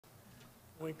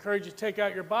We encourage you to take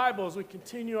out your Bible as we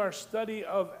continue our study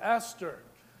of Esther.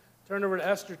 Turn over to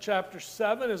Esther chapter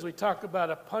 7 as we talk about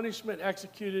a punishment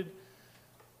executed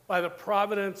by the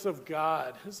providence of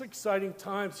God. It's exciting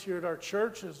times here at our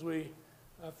church as we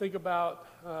think about,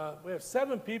 we have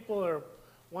 7 people that are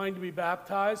wanting to be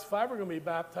baptized. 5 are going to be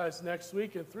baptized next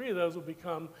week, and 3 of those will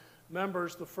become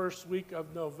members the first week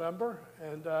of November.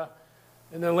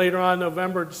 And then later on,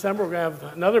 November, December, we're going to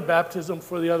have another baptism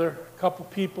for the other couple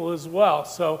people as well.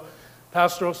 So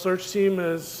pastoral search team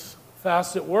is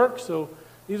fast at work. So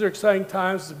these are exciting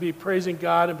times to be praising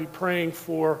God and be praying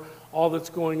for all that's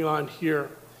going on here.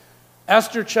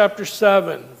 Esther chapter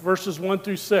 7, verses 1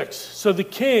 through 6. So the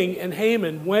king and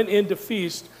Hamon went in to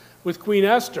feast with Queen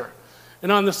Esther.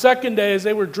 And on the second day, as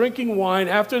they were drinking wine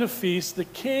after the feast, the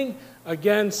king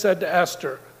again said to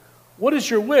Esther, "What is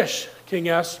your wish, Queen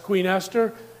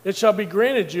Esther? It shall be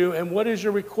granted you. And what is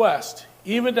your request?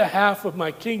 Even to half of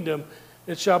my kingdom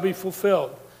it shall be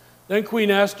fulfilled." Then Queen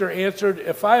Esther answered,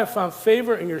 "If I have found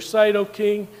favor in your sight, O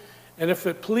king, and if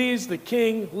it please the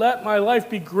king, let my life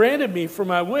be granted me for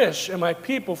my wish and my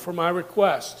people for my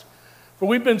request. For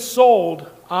we've been sold,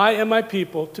 I and my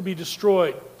people, to be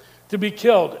destroyed, to be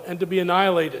killed, and to be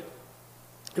annihilated.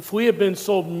 If we had been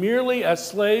sold merely as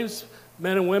slaves,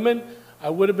 men and women, I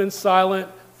would have been silent,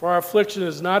 for our affliction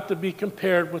is not to be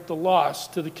compared with the loss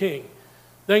to the king."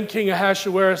 Then King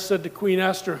Ahasuerus said to Queen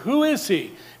Esther, "Who is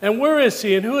he? And where is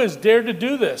he? And who has dared to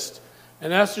do this?"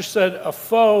 And Esther said, "A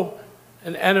foe,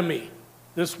 an enemy,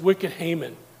 this wicked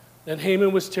Haman." Then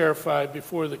Haman was terrified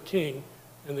before the king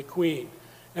and the queen.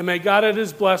 And may God add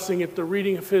his blessing at the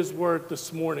reading of his word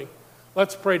this morning.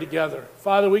 Let's pray together.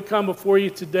 Father, we come before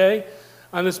you today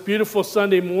on this beautiful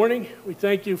Sunday morning. We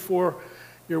thank you for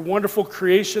your wonderful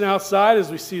creation outside as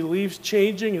we see leaves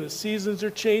changing and the seasons are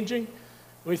changing.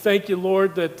 We thank you,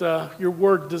 Lord, that your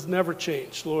word does never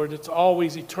change, Lord. It's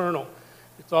always eternal.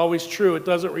 It's always true. It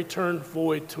doesn't return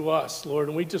void to us, Lord.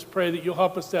 And we just pray that you'll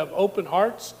help us to have open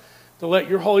hearts, to let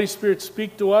your Holy Spirit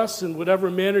speak to us in whatever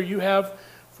manner you have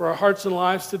for our hearts and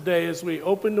lives today as we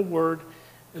open the word.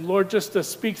 And Lord, just to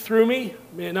speak through me,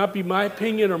 may it not be my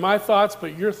opinion or my thoughts,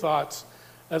 but your thoughts.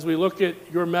 As we look at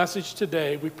your message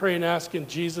today, we pray and ask in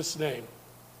Jesus' name.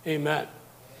 Amen.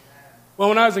 Well,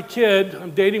 when I was a kid,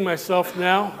 I'm dating myself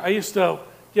now, I used to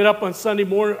get up on Saturday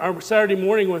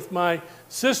morning with my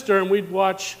sister, and we'd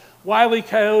watch Wile E.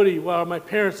 Coyote while my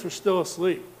parents were still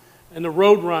asleep, and the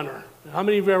Roadrunner. How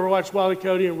many of you ever watched Wile E.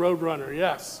 Coyote and Roadrunner?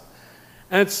 Yes.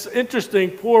 And it's interesting,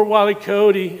 poor Wile E.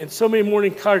 Coyote, in so many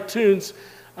morning cartoons,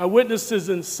 I witnessed his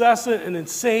incessant and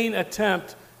insane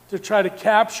attempt to try to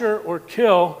capture or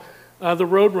kill the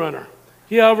Roadrunner.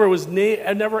 He, however, was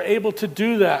never able to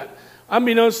do that.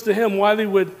 Unbeknownst to him, Wiley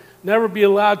would never be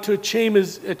allowed to achieve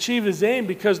his aim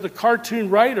because the cartoon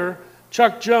writer,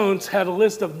 Chuck Jones, had a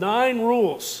list of 9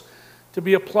 rules to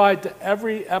be applied to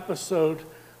every episode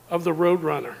of the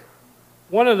Roadrunner.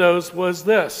 One of those was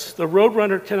this: the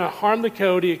Roadrunner cannot harm the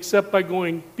coyote except by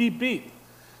going beep beep.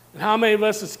 And how many of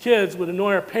us as kids would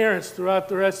annoy our parents throughout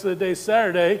the rest of the day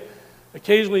Saturday,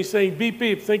 occasionally saying beep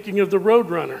beep, thinking of the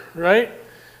Roadrunner, right?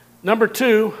 Number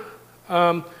 2,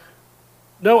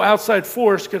 no outside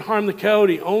force can harm the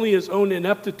coyote, only his own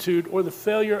ineptitude or the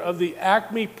failure of the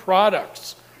Acme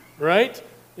products, right?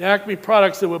 The Acme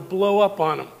products that would blow up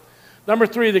on him. Number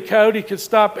 3, the coyote could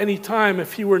stop any time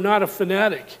if he were not a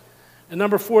fanatic. And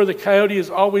number 4, the coyote is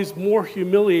always more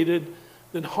humiliated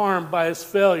than harmed by his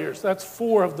failures. That's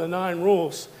 4 of the 9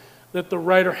 rules that the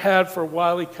writer had for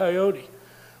Wile E. Coyote.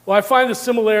 Well, I find the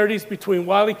similarities between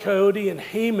Wile E. Coyote and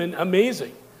Haman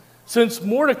amazing. Since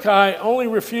Mordecai only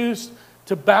refused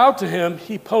to bow to him,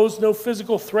 he posed no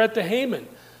physical threat to Haman.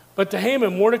 But to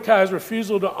Haman, Mordecai's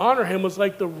refusal to honor him was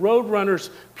like the Roadrunner's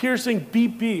piercing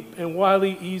beep beep in Wile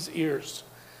E's ears.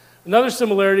 Another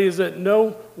similarity is that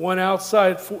no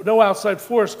outside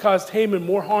force caused Haman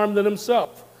more harm than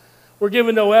himself. We're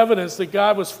given no evidence that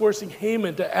God was forcing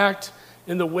Haman to act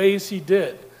in the ways he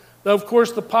did. Though, of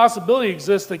course, the possibility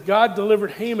exists that God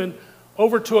delivered Haman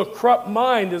over to a corrupt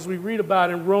mind, as we read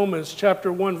about in Romans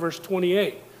chapter 1, verse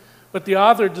 28. But the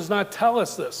author does not tell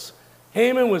us this.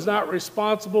 Haman was not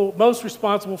most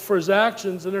responsible for his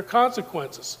actions and their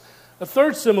consequences. A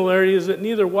third similarity is that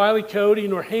neither Wile E. Coyote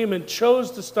nor Haman chose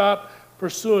to stop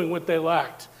pursuing what they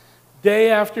lacked.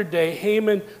 Day after day,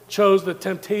 Haman chose the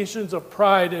temptations of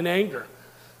pride and anger,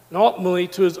 and ultimately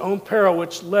to his own peril,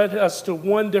 which led us to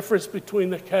one difference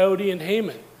between the coyote and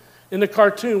Haman. In the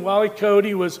cartoon, Wile E.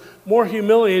 Coyote was more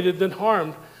humiliated than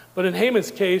harmed, but in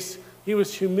Haman's case, he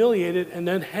was humiliated and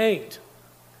then hanged.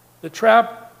 The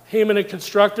trap Haman had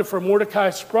constructed for Mordecai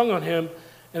sprung on him,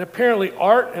 and apparently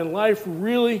art and life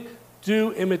really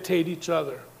do imitate each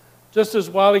other. Just as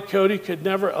Wile E. Coyote could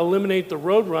never eliminate the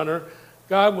Roadrunner,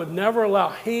 God would never allow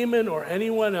Haman or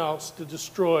anyone else to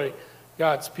destroy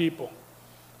God's people.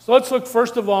 So let's look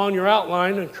first of all in your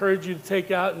outline. I encourage you to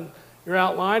take out your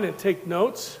outline and take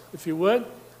notes, if you would.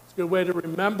 It's a good way to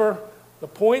remember the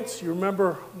points. You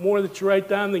remember more that you write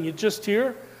down than you just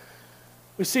hear.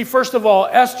 We see, first of all,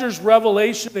 Esther's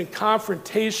revelation and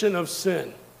confrontation of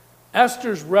sin.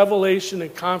 Esther's revelation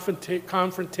and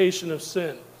confrontation of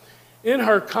sin. In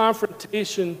her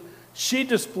confrontation, she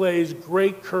displays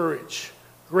great courage.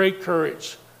 Great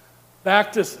courage.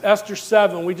 Back to Esther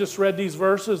 7, we just read these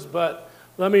verses, but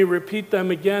let me repeat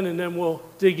them again and then we'll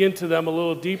dig into them a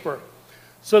little deeper.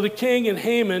 So the king and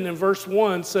Hamon, in verse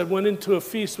 1, said, went into a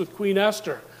feast with Queen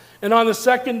Esther. And on the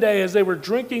second day, as they were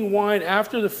drinking wine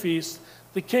after the feast,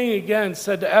 the king again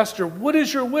said to Esther, what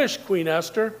is your wish, Queen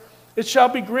Esther? It shall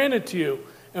be granted to you.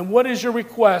 And what is your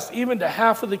request? Even to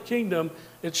half of the kingdom,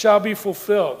 it shall be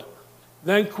fulfilled.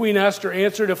 Then Queen Esther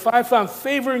answered, if I found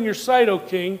favor in your sight, O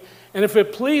king, and if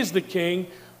it please the king,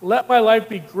 let my life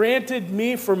be granted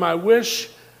me for my wish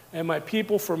and my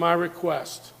people for my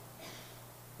request.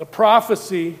 The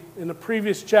prophecy in the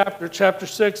previous chapter, chapter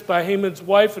 6, by Haman's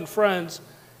wife and friends,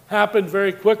 happened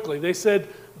very quickly. They said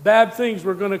bad things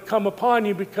were going to come upon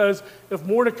you because if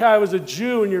Mordecai was a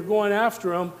Jew and you're going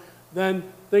after him, then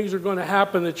things are going to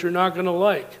happen that you're not going to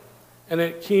like. And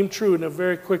it came true in a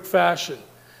very quick fashion.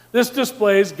 This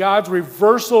displays God's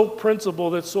reversal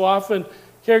principle that so often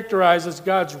characterizes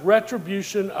God's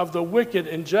retribution of the wicked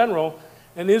in general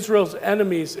and Israel's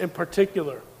enemies in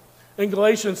particular. In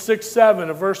Galatians 6:7,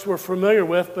 a verse we're familiar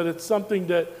with, but it's something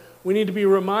that we need to be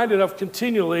reminded of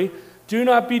continually. Do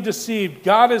not be deceived.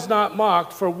 God is not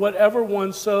mocked, for whatever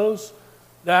one sows,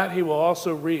 that he will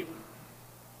also reap.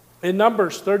 In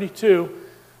Numbers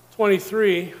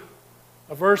 32:23,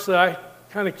 a verse that I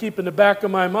kind of keep in the back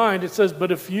of my mind, it says,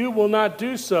 but if you will not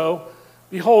do so,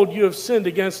 behold, you have sinned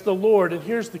against the Lord. And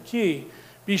here's the key.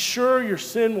 Be sure your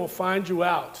sin will find you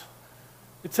out.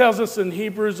 It tells us in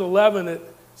Hebrews 11 that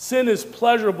sin is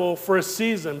pleasurable for a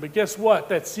season, but guess what?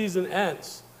 That season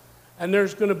ends. And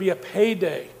there's going to be a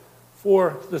payday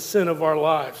for the sin of our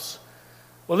lives.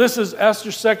 Well, this is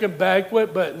Esther's second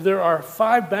banquet, but there are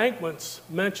 5 banquets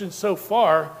mentioned so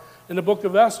far in the book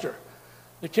of Esther.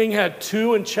 The king had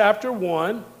 2 in chapter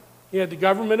 1. He had the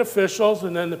government officials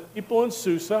and then the people in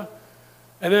Susa.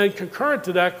 And then concurrent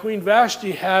to that, Queen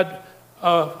Vashti had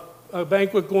a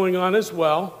banquet going on as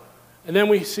well. And then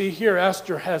we see here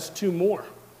Esther has 2 more.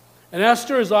 And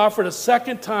Esther is offered a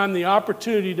second time the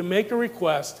opportunity to make a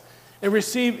request and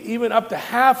receive even up to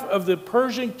half of the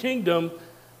Persian kingdom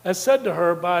as said to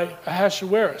her by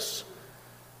Ahasuerus.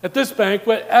 At this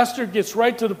banquet, Esther gets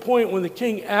right to the point when the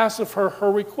king asks of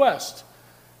her request.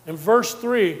 In verse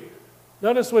 3,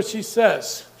 notice what she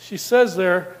says. She says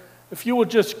there, if you will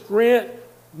just grant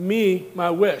me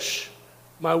my wish.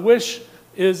 My wish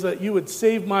is that you would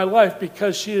save my life,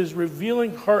 because she is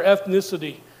revealing her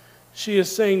ethnicity. She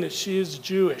is saying that she is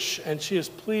Jewish, and she is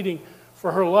pleading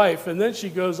for her life. And then she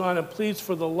goes on and pleads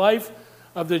for the life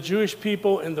of the Jewish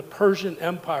people in the Persian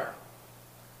Empire.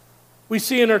 We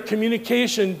see in her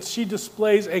communication, she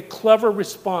displays a clever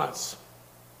response.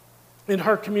 In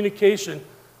her communication,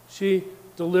 she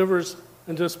delivers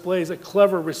and displays a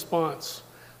clever response.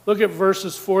 Look at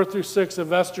verses 4-6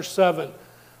 of Esther 7.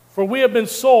 For we have been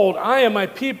sold, I and my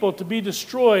people, to be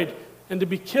destroyed and to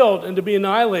be killed and to be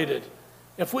annihilated.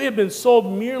 If we had been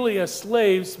sold merely as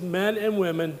slaves, men and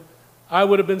women, I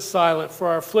would have been silent, for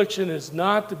our affliction is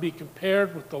not to be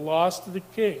compared with the loss to the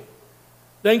king.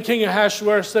 Then King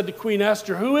Ahasuerus said to Queen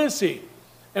Esther, who is he?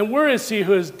 And where is he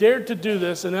who has dared to do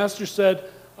this? And Esther said,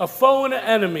 a foe and an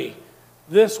enemy,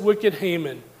 this wicked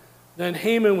Haman. Then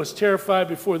Haman was terrified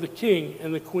before the king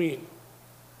and the queen.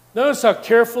 Notice how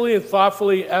carefully and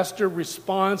thoughtfully Esther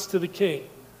responds to the king.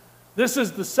 This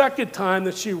is the second time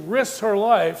that she risks her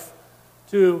life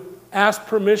to ask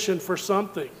permission for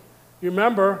something. You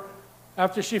remember,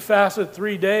 after she fasted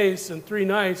 3 days and 3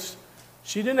 nights,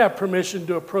 she didn't have permission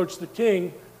to approach the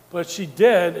king, but she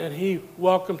did, and he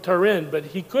welcomed her in. But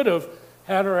he could have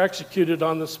had her executed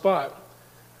on the spot.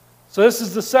 So this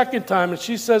is the second time, and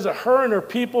she says that her and her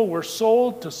people were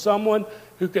sold to someone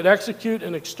who could execute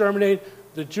and exterminate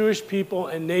the Jewish people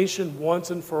and nation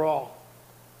once and for all.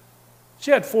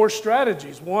 She had 4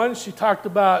 strategies. One, she talked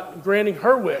about granting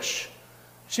her wish.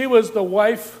 She was the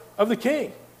wife of the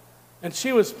king, and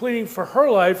she was pleading for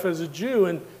her life as a Jew,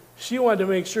 and she wanted to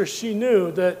make sure she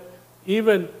knew that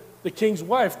even the king's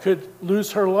wife could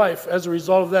lose her life as a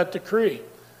result of that decree.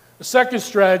 The second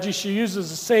strategy, she uses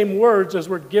the same words as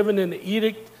were given in the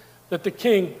edict that the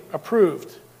king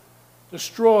approved.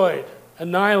 destroyed,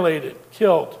 annihilated,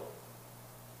 killed.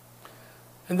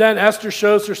 And then Esther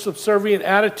shows her subservient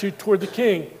attitude toward the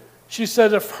king. She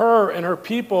said if her and her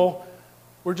people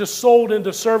were just sold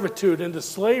into servitude, into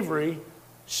slavery,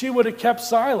 she would have kept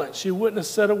silent. She wouldn't have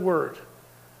said a word.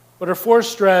 But her fourth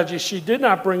strategy, she did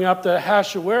not bring up that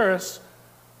Ahasuerus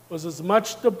was as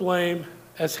much to blame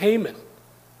as Haman.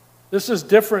 This is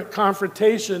different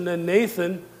confrontation than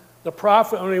Nathan, the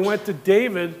prophet, when he went to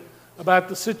David about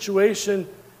the situation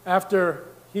after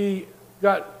he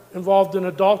got involved in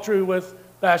adultery with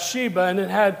Bathsheba and then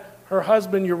had her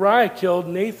husband Uriah killed.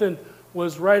 Nathan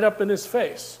was right up in his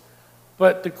face.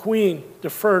 But the queen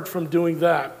deferred from doing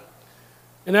that.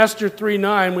 In Esther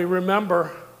 3:9, we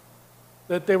remember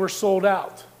that they were sold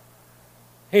out.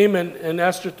 Haman in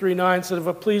Esther 3:9 said, if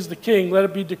it please the king, let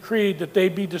it be decreed that they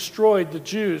be destroyed, the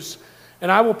Jews,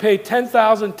 and I will pay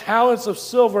 10,000 talents of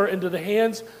silver into the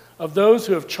hands of those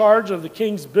who have charge of the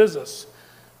king's business,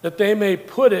 that they may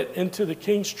put it into the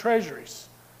king's treasuries.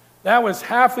 That was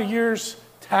half a year's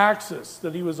taxes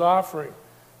that he was offering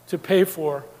to pay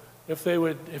for if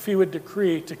he would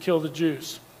decree to kill the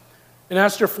Jews. In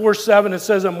Esther 4:7, it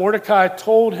says that Mordecai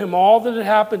told him all that had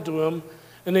happened to him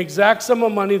and the exact sum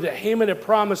of money that Haman had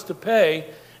promised to pay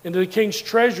into the king's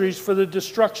treasuries for the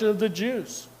destruction of the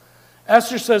Jews.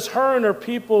 Esther says her and her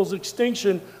people's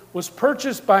extinction was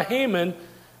purchased by Haman,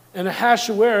 and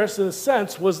Ahasuerus, in a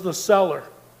sense, was the seller.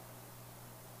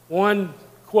 One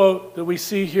quote that we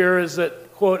see here is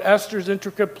that, quote, Esther's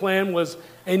intricate plan was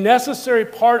a necessary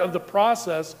part of the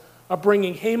process of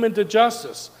bringing Haman to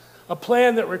justice, a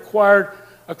plan that required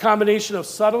a combination of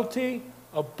subtlety,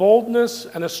 of boldness,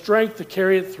 and a strength to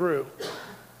carry it through.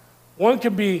 One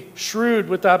can be shrewd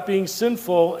without being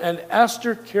sinful, and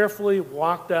Esther carefully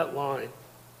walked that line.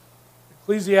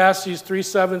 Ecclesiastes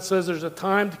 3:7 says there's a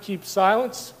time to keep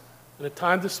silence and a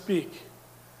time to speak.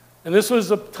 And this was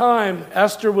the time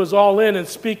Esther was all in and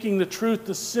speaking the truth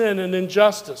to sin and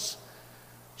injustice.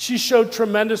 She showed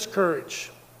tremendous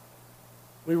courage.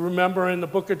 We remember in the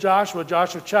book of Joshua,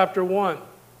 Joshua chapter 1,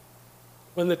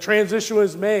 when the transition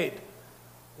was made,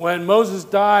 when Moses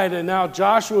died and now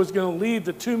Joshua was going to lead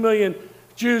the 2 million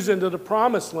Jews into the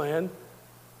promised land.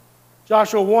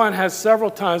 Joshua 1 has several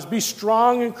times, be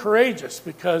strong and courageous,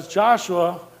 because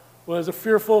Joshua was a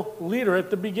fearful leader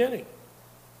at the beginning.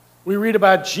 We read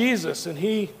about Jesus, and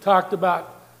he talked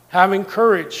about having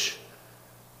courage.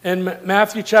 In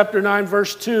Matthew chapter 9,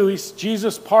 verse 2,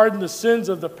 Jesus pardoned the sins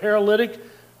of the paralytic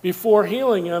before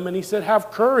healing him, and he said, have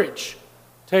courage,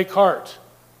 take heart.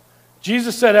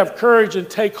 Jesus said, have courage and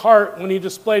take heart when he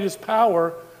displayed his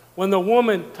power when the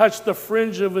woman touched the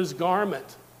fringe of his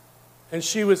garment, and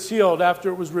she was healed after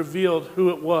it was revealed who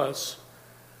it was.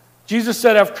 Jesus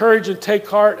said, have courage and take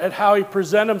heart at how he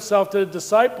presented himself to the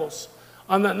disciples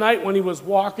on that night when he was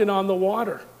walking on the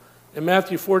water in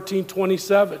Matthew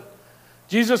 14:27.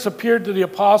 Jesus appeared to the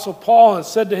apostle Paul and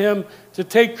said to him to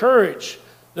take courage,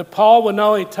 that Paul would not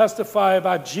only testify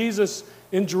about Jesus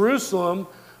in Jerusalem,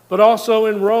 but also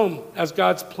in Rome as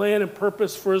God's plan and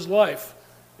purpose for his life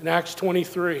in Acts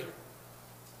 23.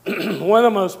 One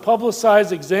of the most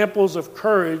publicized examples of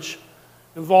courage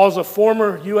involves a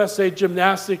former USA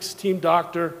gymnastics team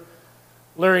doctor,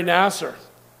 Larry Nassar.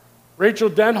 Rachel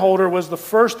Denholder was the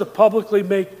first to publicly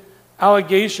make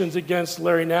allegations against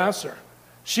Larry Nassar.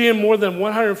 She and more than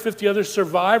 150 other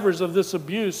survivors of this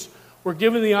abuse were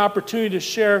given the opportunity to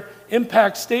share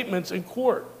impact statements in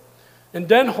court. And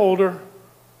Denholder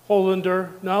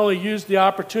not only used the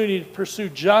opportunity to pursue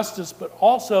justice, but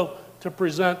also to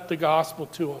present the gospel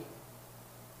to him.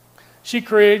 She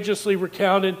courageously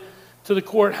recounted to the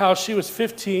court how she was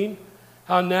 15,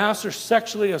 how Nassar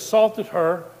sexually assaulted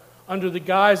her under the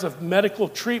guise of medical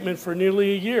treatment for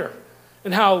nearly a year,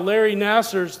 and how Larry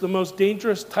Nassar's the most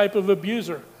dangerous type of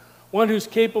abuser, one who's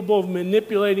capable of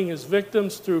manipulating his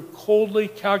victims through coldly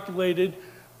calculated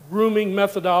grooming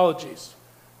methodologies,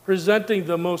 presenting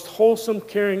the most wholesome,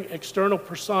 caring external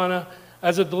persona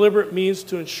as a deliberate means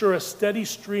to ensure a steady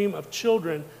stream of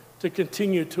children to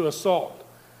continue to assault.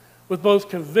 With both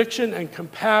conviction and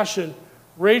compassion,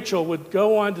 Rachel would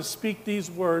go on to speak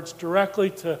these words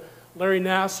directly to Larry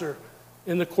Nassar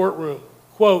in the courtroom.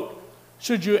 Quote,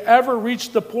 should you ever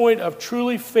reach the point of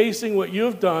truly facing what you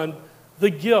have done, the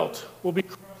guilt will be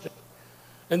crushing.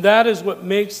 And that is what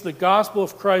makes the gospel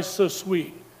of Christ so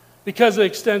sweet, because it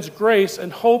extends grace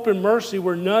and hope and mercy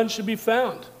where none should be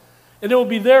found. And it will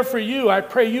be there for you. I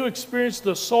pray you experience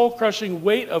the soul-crushing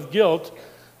weight of guilt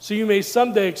so you may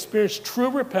someday experience true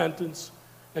repentance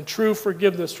and true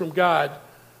forgiveness from God,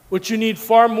 which you need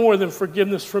far more than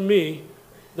forgiveness from me,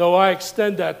 though I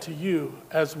extend that to you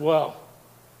as well.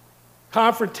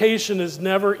 Confrontation is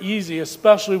never easy,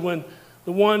 especially when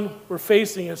the one we're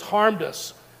facing has harmed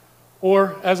us,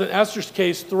 or, as in Esther's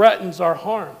case, threatens our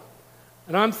harm.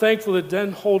 And I'm thankful that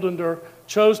Den Hollander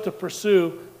chose to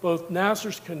pursue both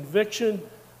Nasser's conviction,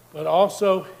 but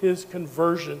also his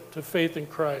conversion to faith in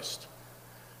Christ.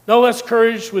 No less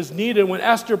courage was needed when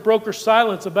Esther broke her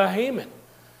silence about Haman.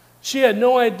 She had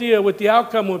no idea what the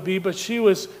outcome would be, but she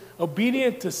was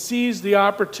obedient to seize the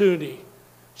opportunity.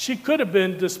 She could have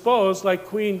been disposed like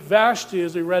Queen Vashti,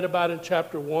 as we read about in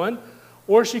chapter 1,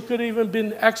 or she could have even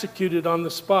been executed on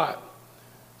the spot.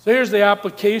 So here's the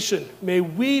application. May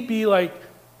we be like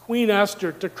Queen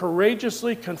Esther to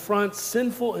courageously confront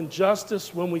sinful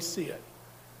injustice when we see it.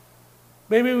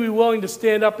 May we be willing to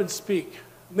stand up and speak.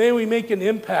 May we make an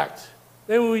impact.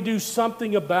 May we do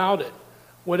something about it,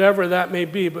 whatever that may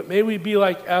be. But may we be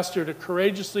like Esther to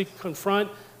courageously confront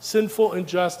sinful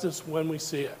injustice when we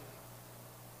see it.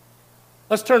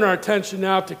 Let's turn our attention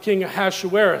now to King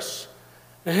Ahasuerus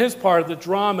and his part of the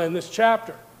drama in this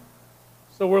chapter.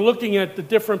 So we're looking at the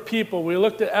different people. We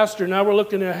looked at Esther, now we're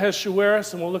looking at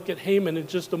Ahasuerus, and we'll look at Haman in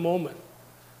just a moment.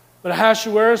 But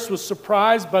Ahasuerus was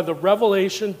surprised by the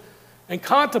revelation and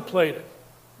contemplated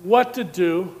what to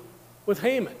do with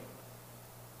Haman.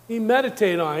 He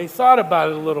meditated on it. He thought about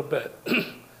it a little bit.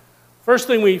 First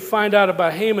thing we find out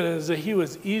about Haman is that he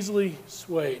was easily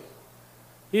swayed.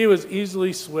 He was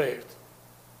easily swayed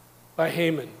by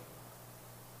Haman.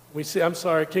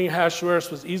 King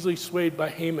Ahasuerus was easily swayed by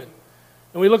Haman.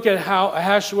 And we look at how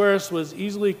Ahasuerus was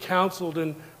easily counseled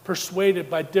and persuaded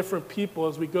by different people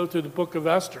as we go through the book of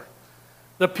Esther.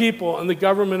 The people and the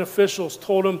government officials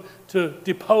told him to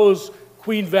depose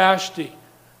Queen Vashti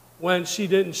when she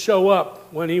didn't show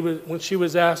up when she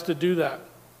was asked to do that.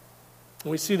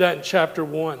 And we see that in chapter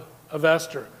 1 of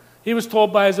Esther. He was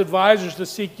told by his advisors to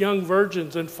seek young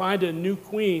virgins and find a new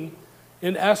queen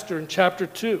in Esther in chapter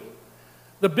 2.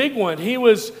 The big one, he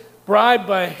was bribed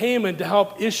by Haman to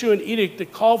help issue an edict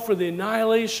that called for the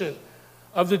annihilation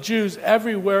of the Jews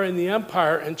everywhere in the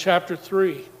empire in chapter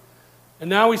 3. And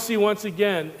now we see once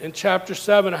again in chapter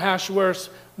 7, Ahasuerus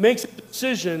makes a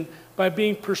decision by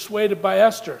being persuaded by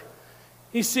Esther.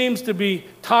 He seems to be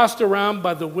tossed around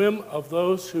by the whim of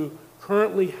those who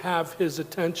currently have his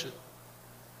attention.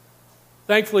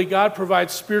 Thankfully, God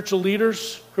provides spiritual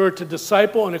leaders who are to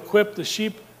disciple and equip the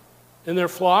sheep in their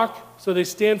flock so they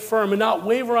stand firm and not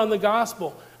waver on the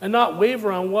gospel and not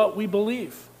waver on what we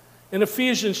believe. In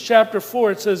Ephesians chapter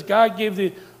 4, it says, God gave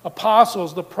the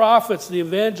apostles, the prophets, the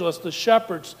evangelists, the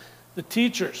shepherds, the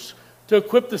teachers to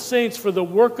equip the saints for the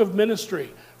work of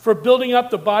ministry, for building up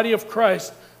the body of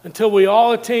Christ until we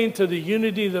all attain to the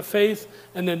unity of the faith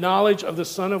and the knowledge of the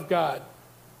Son of God.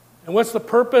 And what's the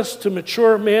purpose? To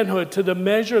mature manhood, to the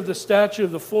measure of the stature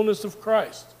of the fullness of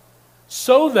Christ,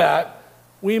 so that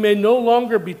we may no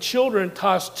longer be children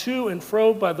tossed to and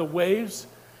fro by the waves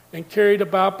and carried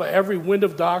about by every wind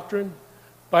of doctrine,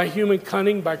 by human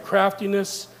cunning, by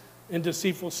craftiness and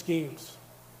deceitful schemes.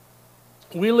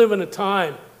 We live in a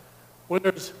time where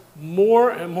there's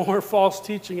more and more false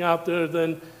teaching out there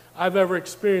than I've ever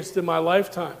experienced in my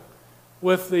lifetime.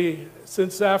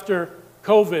 Since after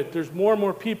COVID, there's more and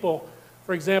more people,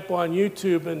 for example, on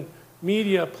YouTube and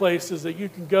media places that you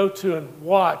can go to and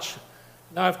watch.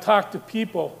 Now, I've talked to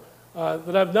people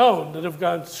that I've known that have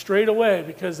gone straight away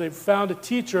because they've found a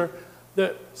teacher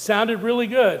that sounded really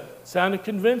good, sounded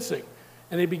convincing,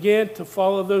 and they began to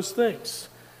follow those things.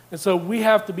 And so we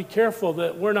have to be careful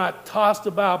that we're not tossed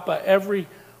about by every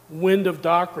wind of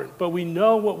doctrine, but we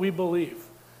know what we believe.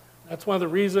 That's one of the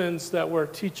reasons that we're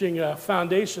teaching a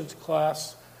foundations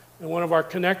class in one of our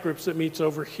connect groups that meets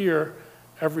over here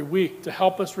every week to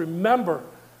help us remember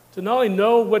to not only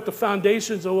know what the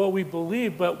foundations of what we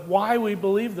believe, but why we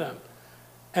believe them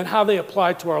and how they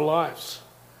apply to our lives.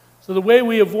 So the way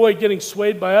we avoid getting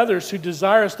swayed by others who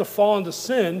desire us to fall into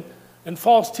sin and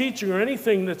false teaching or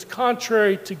anything that's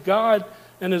contrary to God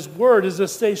and His Word is to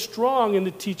stay strong in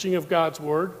the teaching of God's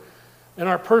Word and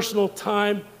our personal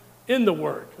time in the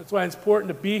Word. That's why it's important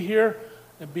to be here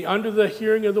and be under the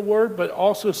hearing of the Word, but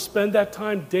also spend that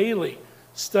time daily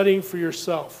studying for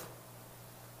yourself.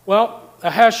 Well,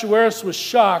 Ahasuerus was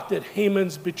shocked at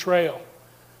Haman's betrayal.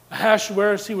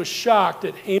 Ahasuerus, he was shocked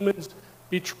at Haman's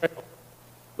betrayal.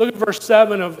 Look at verse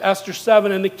 7 of Esther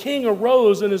 7. And the king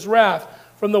arose in his wrath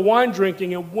from the wine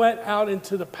drinking and went out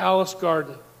into the palace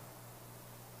garden.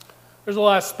 There's a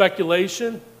lot of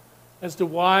speculation as to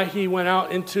why he went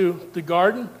out into the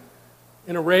garden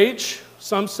in a rage.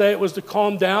 Some say it was to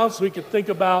calm down so he could think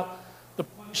about the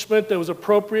punishment that was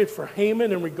appropriate for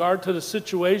Haman in regard to the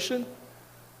situation.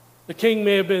 The king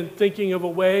may have been thinking of a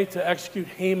way to execute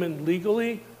Haman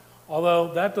legally,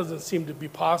 Although that doesn't seem to be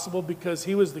possible because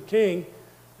he was the king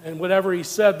and whatever he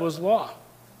said was law.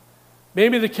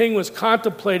 Maybe the king was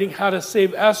contemplating how to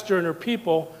save Esther and her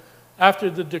people after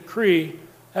the decree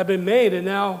had been made, and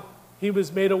now he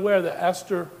was made aware that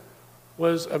Esther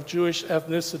was of Jewish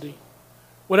ethnicity.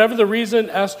 Whatever the reason,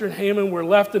 Esther and Haman were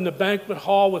left in the banquet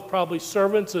hall with probably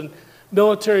servants and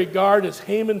military guard as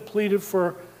Haman pleaded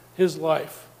for his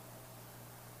life.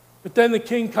 But then the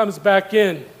king comes back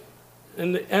in.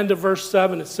 In the end of verse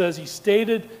 7, it says, he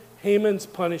stated Haman's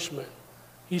punishment.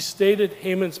 He stated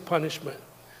Haman's punishment.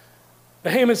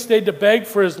 But Haman stayed to beg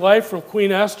for his life from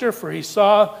Queen Esther, for he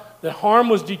saw that harm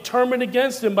was determined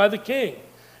against him by the king.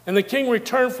 And the king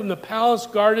returned from the palace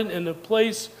garden in the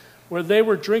place where they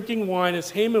were drinking wine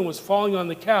as Haman was falling on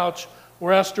the couch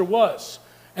where Esther was.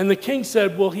 And the king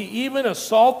said, will he even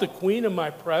assault the queen in my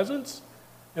presence,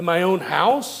 in my own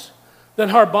house? Then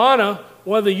Harbona,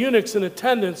 one of the eunuchs in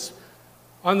attendance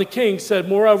on the king, said,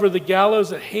 moreover, the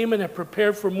gallows that Haman had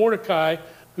prepared for Mordecai,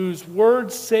 whose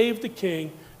words saved the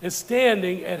king, is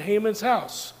standing at Haman's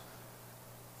house,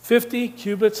 50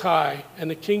 cubits high. And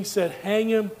the king said, hang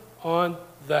him on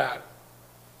that.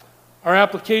 Our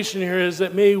application here is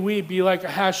that may we be like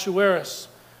Ahasuerus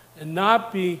and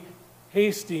not be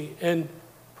hasty in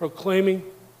proclaiming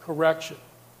correction.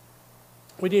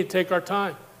 We need to take our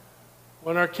time.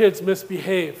 When our kids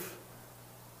misbehave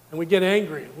and we get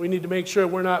angry, we need to make sure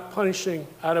we're not punishing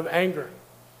out of anger.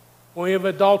 When we have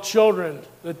adult children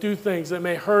that do things that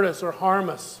may hurt us or harm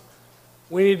us,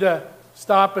 we need to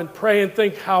stop and pray and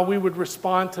think how we would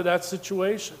respond to that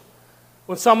situation.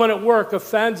 When someone at work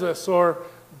offends us or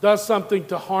does something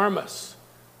to harm us,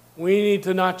 we need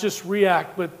to not just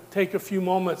react, but take a few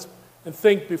moments and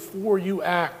think before you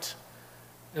act.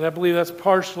 And I believe that's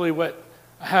partially what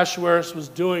Ahasuerus was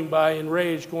doing by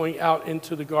enraged going out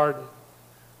into the garden.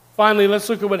 Finally, let's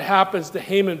look at what happens to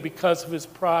Haman because of his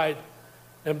pride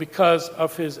and because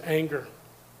of his anger.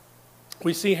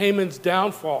 We see Haman's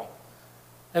downfall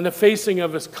and the facing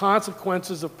of his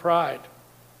consequences of pride.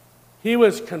 He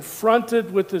was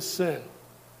confronted with his sin.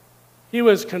 He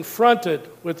was confronted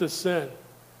with his sin.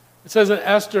 It says in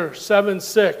Esther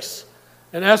 7:6,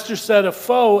 and Esther said, a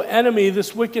foe, enemy,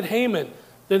 this wicked Haman.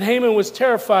 Then Haman was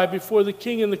terrified before the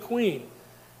king and the queen.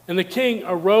 And the king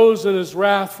arose in his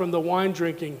wrath from the wine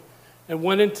drinking and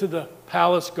went into the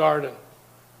palace garden.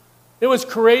 It was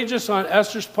courageous on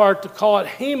Esther's part to call out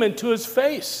Haman to his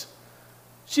face.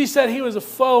 She said he was a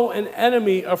foe and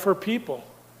enemy of her people.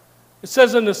 It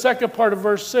says in the second part of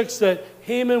verse 6 that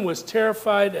Haman was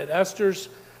terrified at Esther's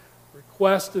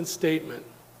request and statement.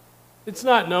 It's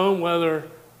not known whether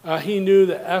he knew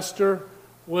that Esther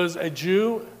was a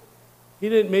Jew. He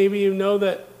didn't maybe even know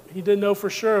that, he didn't know for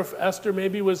sure if Esther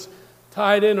maybe was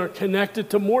tied in or connected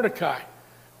to Mordecai.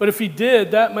 But if he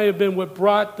did, that may have been what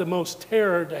brought the most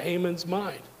terror to Haman's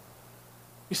mind.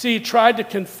 You see, he tried to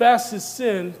confess his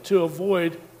sin to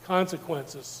avoid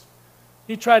consequences.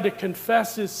 He tried to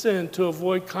confess his sin to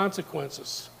avoid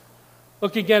consequences.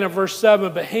 Look again at verse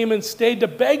 7. But Haman stayed to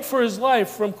beg for his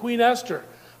life from Queen Esther,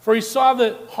 for he saw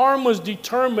that harm was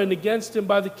determined against him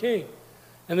by the king.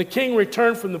 And the king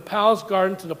returned from the palace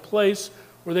garden to the place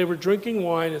where they were drinking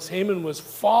wine as Haman was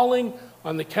falling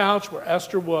on the couch where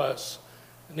Esther was.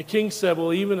 And the king said,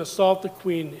 will even assault the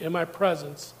queen in my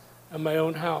presence and my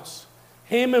own house.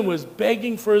 Haman was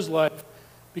begging for his life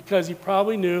because he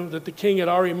probably knew that the king had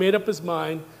already made up his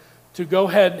mind to go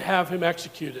ahead and have him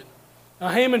executed. Now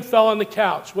Haman fell on the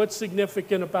couch. What's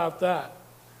significant about that?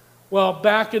 Well,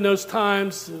 back in those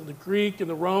times, the Greek and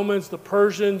the Romans, the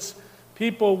Persians,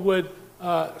 people would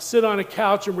sit on a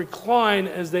couch and recline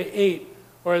as they ate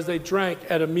or as they drank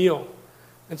at a meal.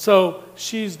 And so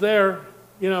she's there,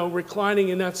 reclining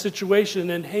in that situation,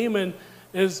 and Haman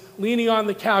is leaning on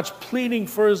the couch, pleading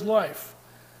for his life.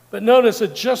 But notice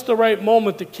at just the right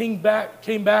moment, the king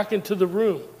came back into the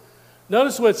room.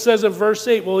 Notice what it says in verse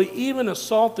 8, will he even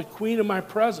assault the queen in my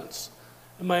presence,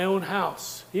 in my own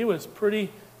house? He was pretty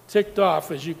ticked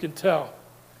off, as you can tell.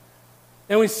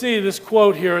 And we see this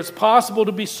quote here, it's possible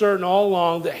to be certain all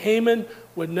along that Haman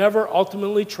would never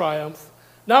ultimately triumph,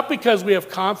 not because we have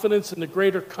confidence in the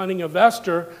greater cunning of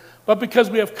Esther, but because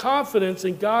we have confidence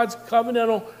in God's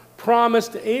covenantal promise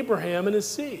to Abraham and his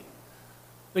seed.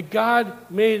 That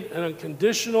God made an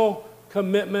unconditional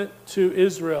commitment to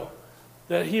Israel,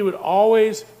 that he would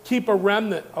always keep a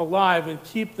remnant alive and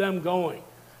keep them going.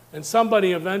 And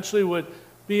somebody eventually would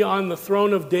be on the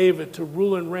throne of David to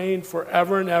rule and reign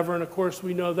forever and ever. And of course,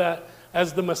 we know that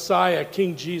as the Messiah,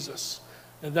 King Jesus,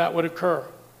 and that would occur.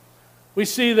 We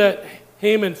see that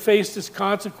Haman faced his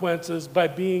consequences by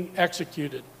being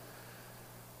executed.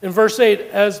 In verse 8,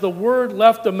 as the word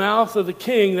left the mouth of the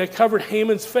king, they covered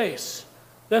Haman's face.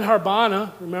 Then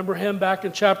Harbonah, remember him back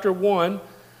in chapter 1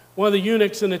 of the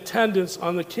eunuchs in attendance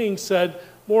on the king said,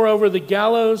 moreover, the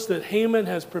gallows that Haman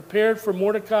has prepared for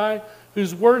Mordecai,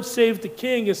 whose word saved the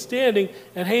king, is standing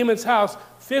at Haman's house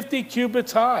 50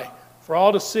 cubits high for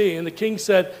all to see. And the king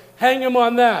said, hang him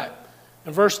on that.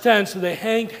 In verse 10, so they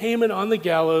hanged Haman on the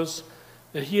gallows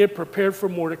that he had prepared for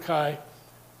Mordecai.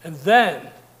 And then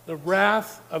the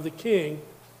wrath of the king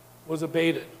was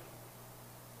abated.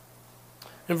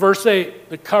 In verse 8,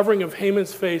 the covering of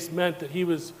Haman's face meant that he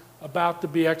was about to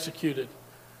be executed.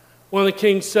 One of the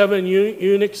king's 7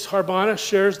 eunuchs, Harbonah,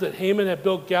 shares that Haman had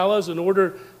built gallows in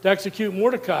order to execute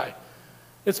Mordecai.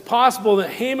 It's possible that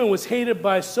Haman was hated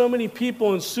by so many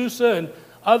people in Susa and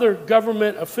other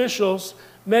government officials,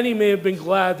 many may have been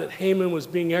glad that Haman was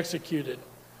being executed.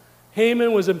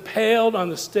 Haman was impaled on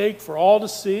the stake for all to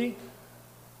see,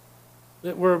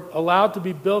 that were allowed to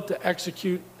be built to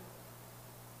execute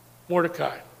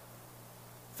Mordecai.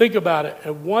 Think about it.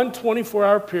 At one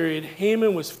 24-hour period,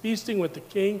 Haman was feasting with the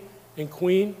king and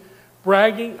queen,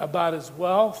 bragging about his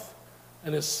wealth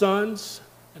and his sons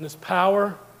and his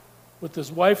power with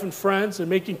his wife and friends, and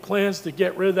making plans to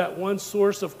get rid of that one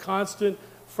source of constant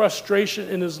frustration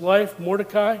in his life,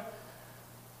 Mordecai.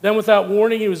 Then without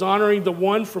warning, he was honoring the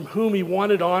one from whom he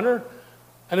wanted honor,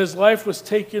 and his life was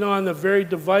taking on the very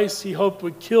device he hoped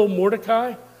would kill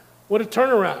Mordecai. What a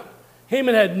turnaround.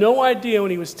 Haman had no idea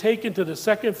when he was taken to the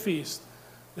second feast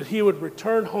that he would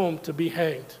return home to be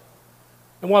hanged.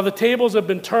 And while the tables had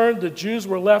been turned, the Jews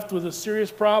were left with a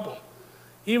serious problem.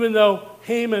 Even though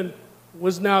Haman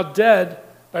was now dead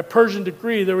by Persian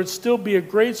decree, there would still be a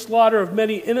great slaughter of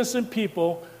many innocent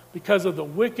people because of the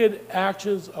wicked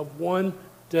actions of one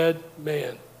dead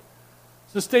man.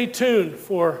 So stay tuned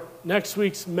for next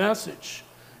week's message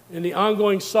in the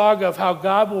ongoing saga of how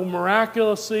God will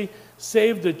miraculously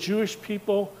save the Jewish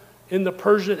people in the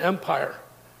Persian Empire.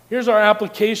 Here's our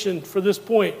application for this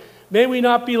point. May we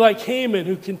not be like Haman,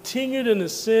 who continued in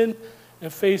his sin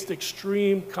and faced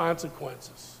extreme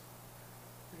consequences.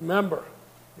 Remember,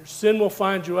 your sin will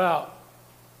find you out.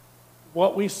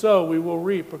 What we sow, we will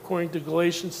reap, according to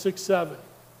Galatians 6:7.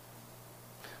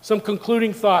 Some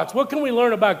concluding thoughts. What can we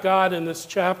learn about God in this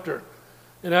chapter,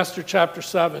 in Esther chapter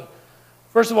 7?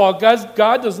 First of all,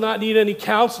 God does not need any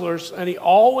counselors, and he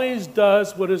always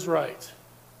does what is right.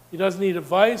 He doesn't need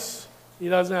advice. He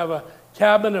doesn't have a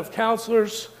cabinet of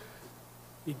counselors.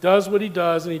 He does what he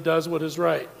does, and he does what is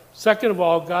right. Second of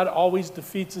all, God always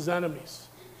defeats his enemies.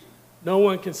 No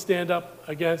one can stand up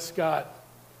against God.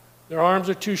 Their arms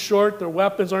are too short. Their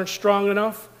weapons aren't strong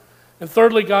enough. And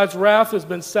thirdly, God's wrath has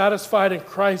been satisfied in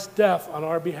Christ's death on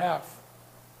our behalf.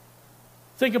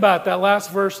 Think about that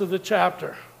last verse of the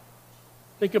chapter.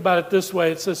 Think about it this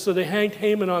way. It says, so they hanged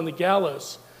Haman on the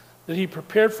gallows that he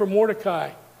prepared for Mordecai.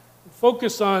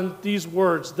 Focus on these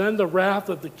words. Then the wrath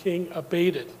of the king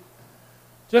abated.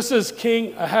 Just as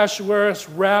King Ahasuerus'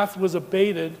 wrath was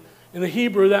abated, in the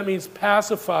Hebrew that means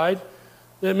pacified.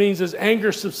 That means his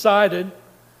anger subsided.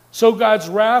 So God's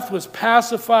wrath was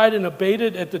pacified and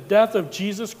abated at the death of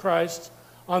Jesus Christ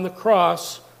on the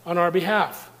cross on our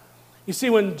behalf. You see,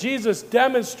 when Jesus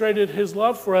demonstrated his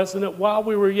love for us and that while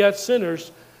we were yet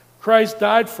sinners, Christ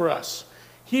died for us,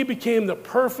 he became the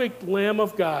perfect Lamb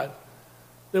of God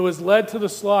that was led to the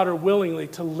slaughter willingly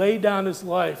to lay down his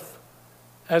life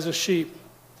as a sheep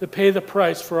to pay the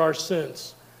price for our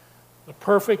sins. The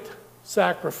perfect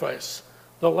sacrifice,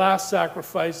 the last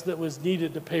sacrifice that was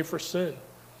needed to pay for sin.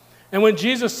 And when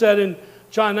Jesus said in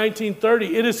John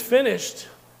 19:30, it is finished,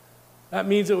 that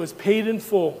means it was paid in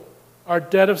full. Our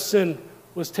debt of sin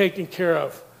was taken care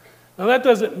of. Now that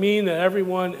doesn't mean that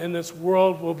everyone in this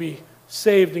world will be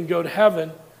saved and go to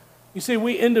heaven. You see,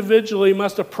 we individually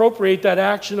must appropriate that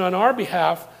action on our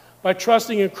behalf by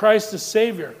trusting in Christ as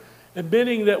Savior,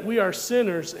 admitting that we are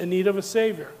sinners in need of a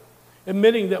Savior,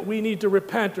 admitting that we need to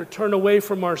repent or turn away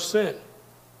from our sin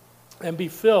and be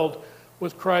filled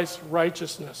with Christ's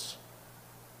righteousness.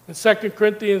 In 2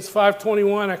 Corinthians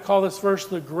 5:21, I call this verse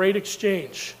the great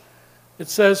exchange. It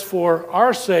says, for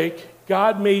our sake,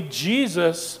 God made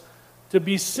Jesus to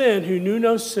be sin who knew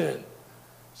no sin,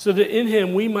 so that in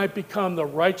him we might become the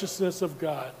righteousness of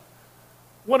God.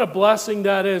 What a blessing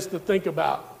that is to think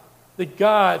about, that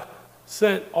God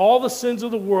sent all the sins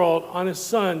of the world on his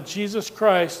Son, Jesus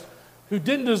Christ, who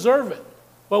didn't deserve it,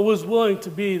 but was willing to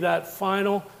be that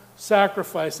final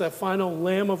sacrifice, that final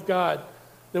Lamb of God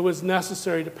that was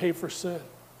necessary to pay for sin.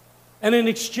 And in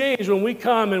exchange, when we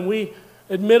come and we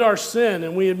admit our sin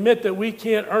and we admit that we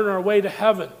can't earn our way to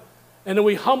heaven, and then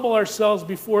we humble ourselves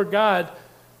before God,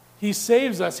 He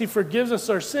saves us. He forgives us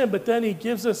our sin, but then he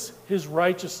gives us his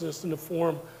righteousness in the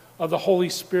form of the Holy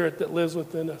Spirit that lives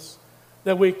within us,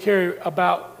 that we carry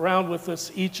around with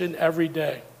us each and every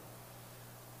day.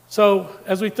 So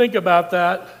as we think about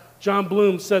that, John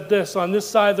Bloom said this: on this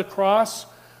side of the cross,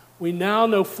 we now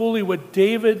know fully what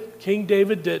King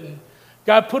David didn't.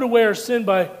 God put away our sin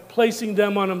by placing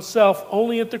them on himself.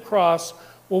 Only at the cross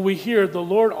will we hear, the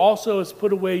Lord also has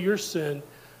put away your sin.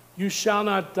 You shall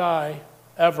not die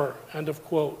ever. End of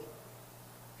quote.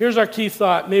 Here's our key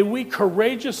thought. May we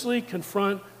courageously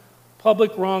confront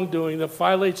public wrongdoing that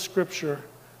violates Scripture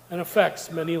and affects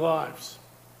many lives.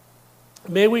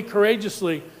 May we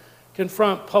courageously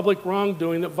confront public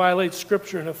wrongdoing that violates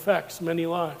Scripture and affects many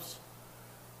lives.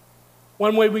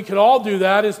 One way we could all do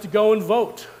that is to go and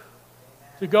vote.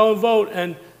 To go and vote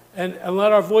and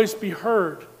let our voice be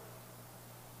heard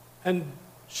and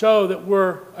show that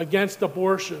we're against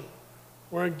abortion.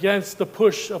 We're against the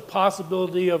push of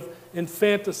possibility of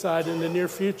infanticide in the near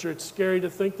future. It's scary to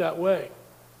think that way.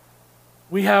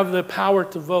 We have the power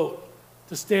to vote,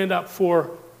 to stand up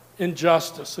for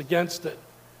injustice against it.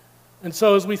 And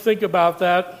so as we think about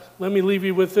that, let me leave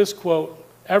you with this quote.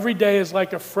 Every day is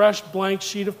like a fresh blank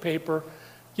sheet of paper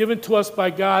given to us by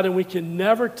God, and we can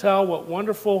never tell what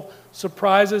wonderful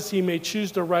surprises he may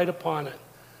choose to write upon it.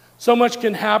 So much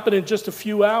can happen in just a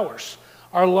few hours.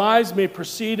 Our lives may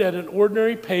proceed at an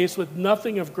ordinary pace with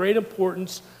nothing of great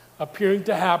importance appearing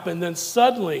to happen. Then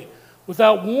suddenly,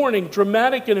 without warning,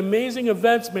 dramatic and amazing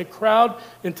events may crowd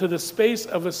into the space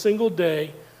of a single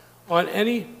day. On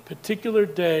any particular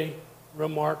day,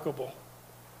 remarkable.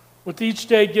 With each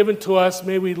day given to us,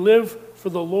 may we live for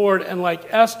the Lord and,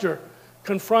 like Esther,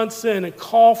 confront sin and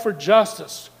call for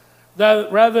justice,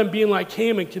 rather than being like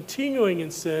Haman, continuing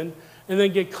in sin and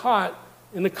then get caught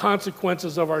in the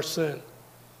consequences of our sin.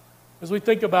 As we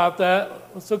think about that,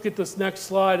 let's look at this next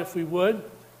slide if we would.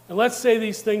 And let's say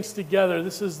these things together.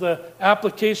 This is the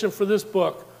application for this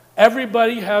book.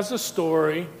 Everybody has a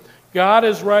story. God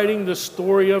is writing the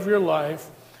story of your life,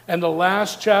 and the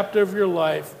last chapter of your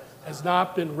life has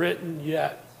not been written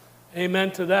yet.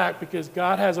 Amen to that, because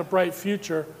God has a bright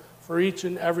future for each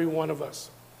and every one of us.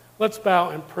 Let's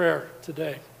bow in prayer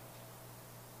today.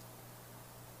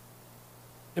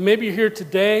 And maybe you're here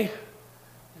today,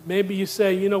 and maybe you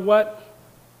say, you know what?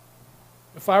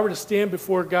 If I were to stand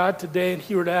before God today and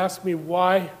he were to ask me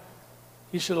why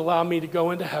he should allow me to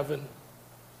go into heaven,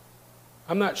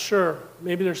 I'm not sure.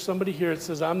 Maybe there's somebody here that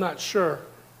says, I'm not sure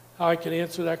how I can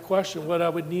answer that question, what I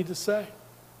would need to say.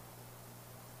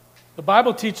 The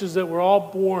Bible teaches that we're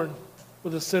all born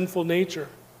with a sinful nature,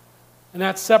 and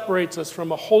that separates us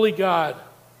from a holy God.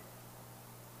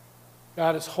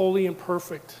 God is holy and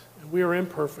perfect, and we are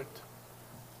imperfect.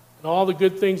 And all the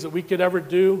good things that we could ever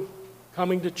do,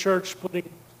 coming to church, putting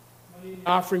money in the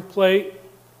offering plate,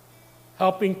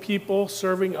 helping people,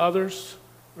 serving others,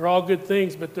 they're all good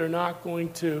things, but they're not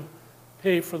going to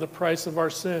pay for the price of our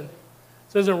sin. It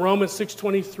says in Romans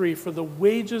 6:23, for the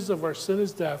wages of our sin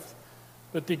is death,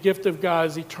 but the gift of God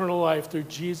is eternal life through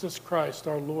Jesus Christ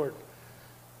our Lord.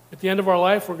 At the end of our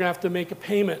life, we're going to have to make a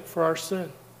payment for our sin.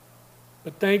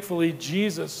 But thankfully,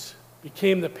 Jesus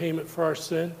became the payment for our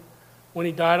sin when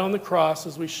he died on the cross,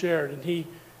 as we shared. And he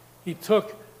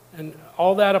took and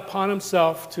all that upon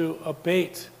himself to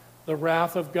abate the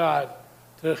wrath of God,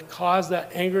 to cause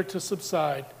that anger to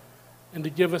subside, and to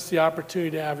give us the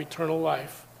opportunity to have eternal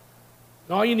life.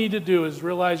 And all you need to do is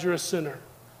realize you're a sinner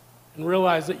and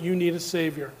realize that you need a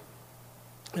Savior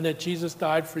and that Jesus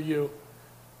died for you,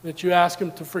 that you ask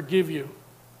him to forgive you,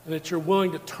 and that you're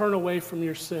willing to turn away from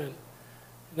your sin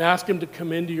and ask him to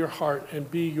come into your heart and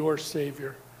be your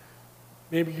Savior.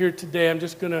 Maybe here today I'm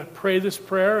just going to pray this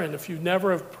prayer, and if you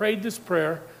never have prayed this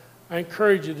prayer, I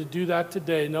encourage you to do that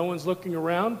today. No one's looking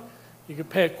around. You can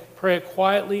pray it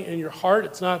quietly in your heart.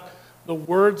 It's not the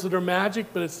words that are magic,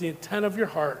 but it's the intent of your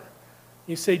heart.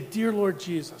 You say, Dear Lord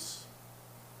Jesus,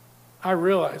 I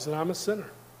realize that I'm a sinner.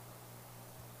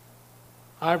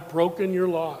 I've broken your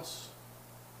laws,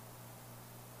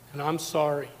 and I'm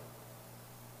sorry.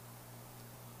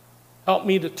 Help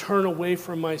me to turn away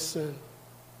from my sin.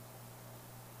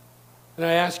 And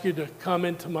I ask you to come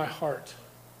into my heart.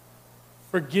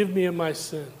 Forgive me of my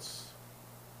sins.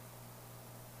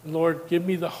 And Lord, give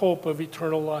me the hope of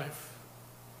eternal life.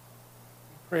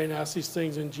 We pray and ask these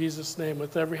things in Jesus' name,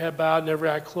 with every head bowed and every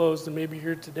eye closed. And maybe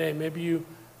here today, maybe you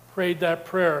prayed that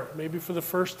prayer, maybe for the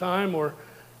first time, or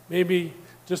maybe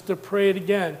just to pray it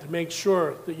again to make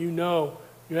sure that you know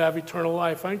you have eternal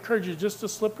life. I encourage you just to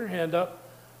slip your hand up.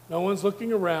 No one's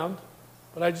looking around,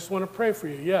 but I just want to pray for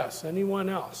you. Yes. Anyone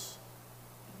else?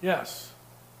 Yes.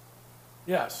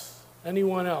 Yes.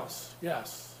 Anyone else?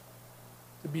 Yes.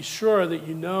 to be sure that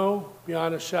you know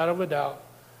beyond a shadow of a doubt.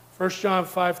 1 John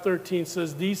 5:13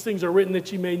 says, these things are written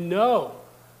that you may know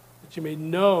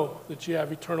that you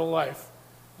have eternal life.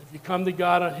 If you come to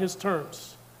God on his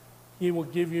terms, he will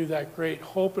give you that great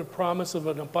hope and promise of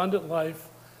an abundant life,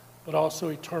 but also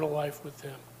eternal life with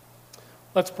him.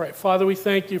 Let's pray. Father, we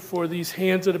thank you for these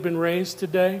hands that have been raised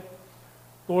today.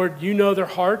 Lord, you know their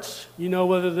hearts. You know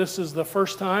whether this is the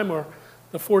first time or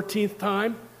the 14th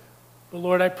time. But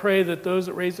Lord, I pray that those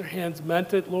that raise their hands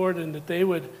meant it, Lord, and that they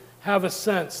would have a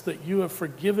sense that you have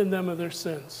forgiven them of their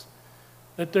sins,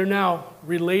 that they're now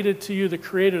related to you, the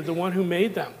Creator, the one who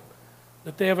made them,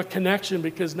 that they have a connection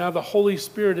because now the Holy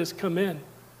Spirit has come in.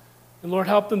 And Lord,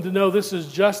 help them to know this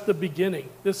is just the beginning.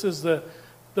 This is the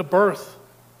birth,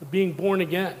 the being born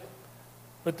again.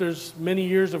 But there's many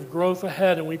years of growth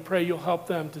ahead, and we pray you'll help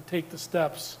them to take the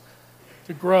steps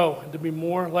to grow and to be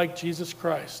more like Jesus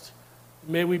Christ.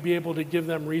 May we be able to give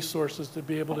them resources to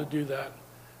be able to do that.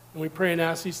 And we pray and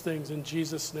ask these things in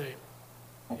Jesus' name.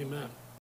 Amen.